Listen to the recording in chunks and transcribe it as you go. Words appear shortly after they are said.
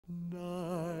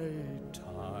Nighttime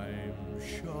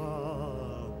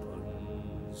sharpens,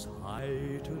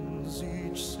 heightens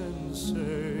each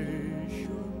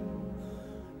sensation.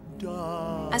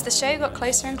 As the show got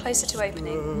closer and closer to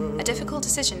opening, a difficult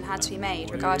decision had to be made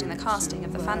regarding the casting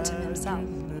of the Phantom himself.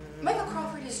 Michael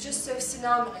Crawford is just so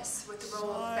synonymous with the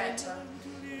role of the Phantom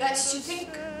that to think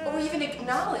or even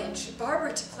acknowledge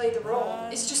Barbara to play the role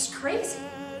is just crazy.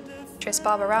 Actress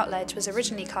Barbara Routledge was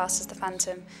originally cast as the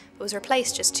Phantom, but was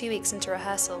replaced just 2 weeks into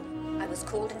rehearsal. I was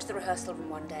called into the rehearsal room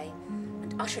one day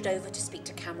and ushered over to speak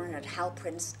to Cameron and Hal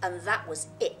Prince, and that was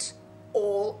it.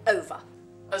 All over.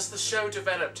 As the show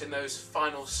developed in those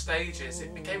final stages,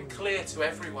 it became clear to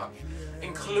everyone,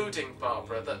 including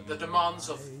Barbara, that the demands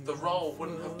of the role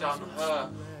wouldn't have done her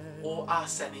or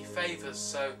us any favours,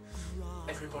 so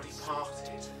everybody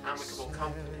parted, amicable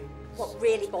company. What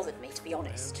really bothered me, to be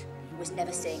honest, was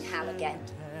never seeing Hal again.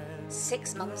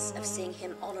 6 months of seeing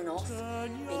him on and off,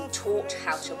 being taught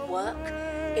how to work,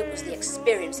 it was the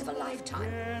experience of a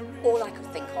lifetime. All I could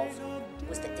think of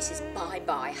was that this is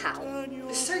bye-bye Hal.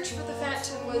 The search for the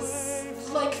Phantom was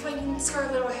like finding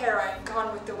Scarlett O'Hara in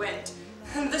Gone with the Wind.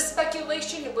 The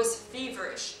speculation was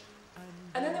feverish.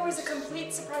 And then there was a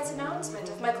complete surprise announcement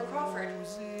of Michael Crawford.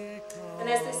 And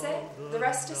as they say, the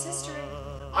rest is history.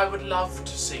 I would love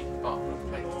to see Barbara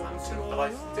play the Phantom, but I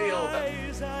feel that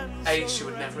A, she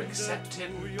would never accept it,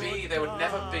 B, there would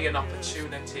never be an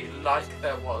opportunity like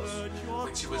there was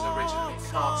when she was originally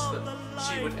cast that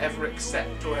she would ever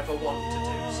accept or ever want to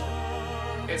do so.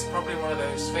 It's probably one of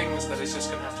those things that is just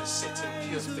going to have to sit in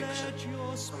pure fiction,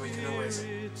 and we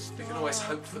can always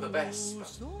hope for the best,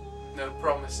 but no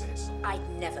promises. I'd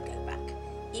never go back.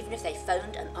 Even if they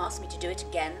phoned and asked me to do it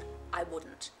again, I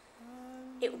wouldn't.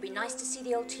 It would be nice to see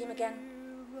the old team again,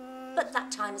 but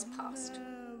that time has passed.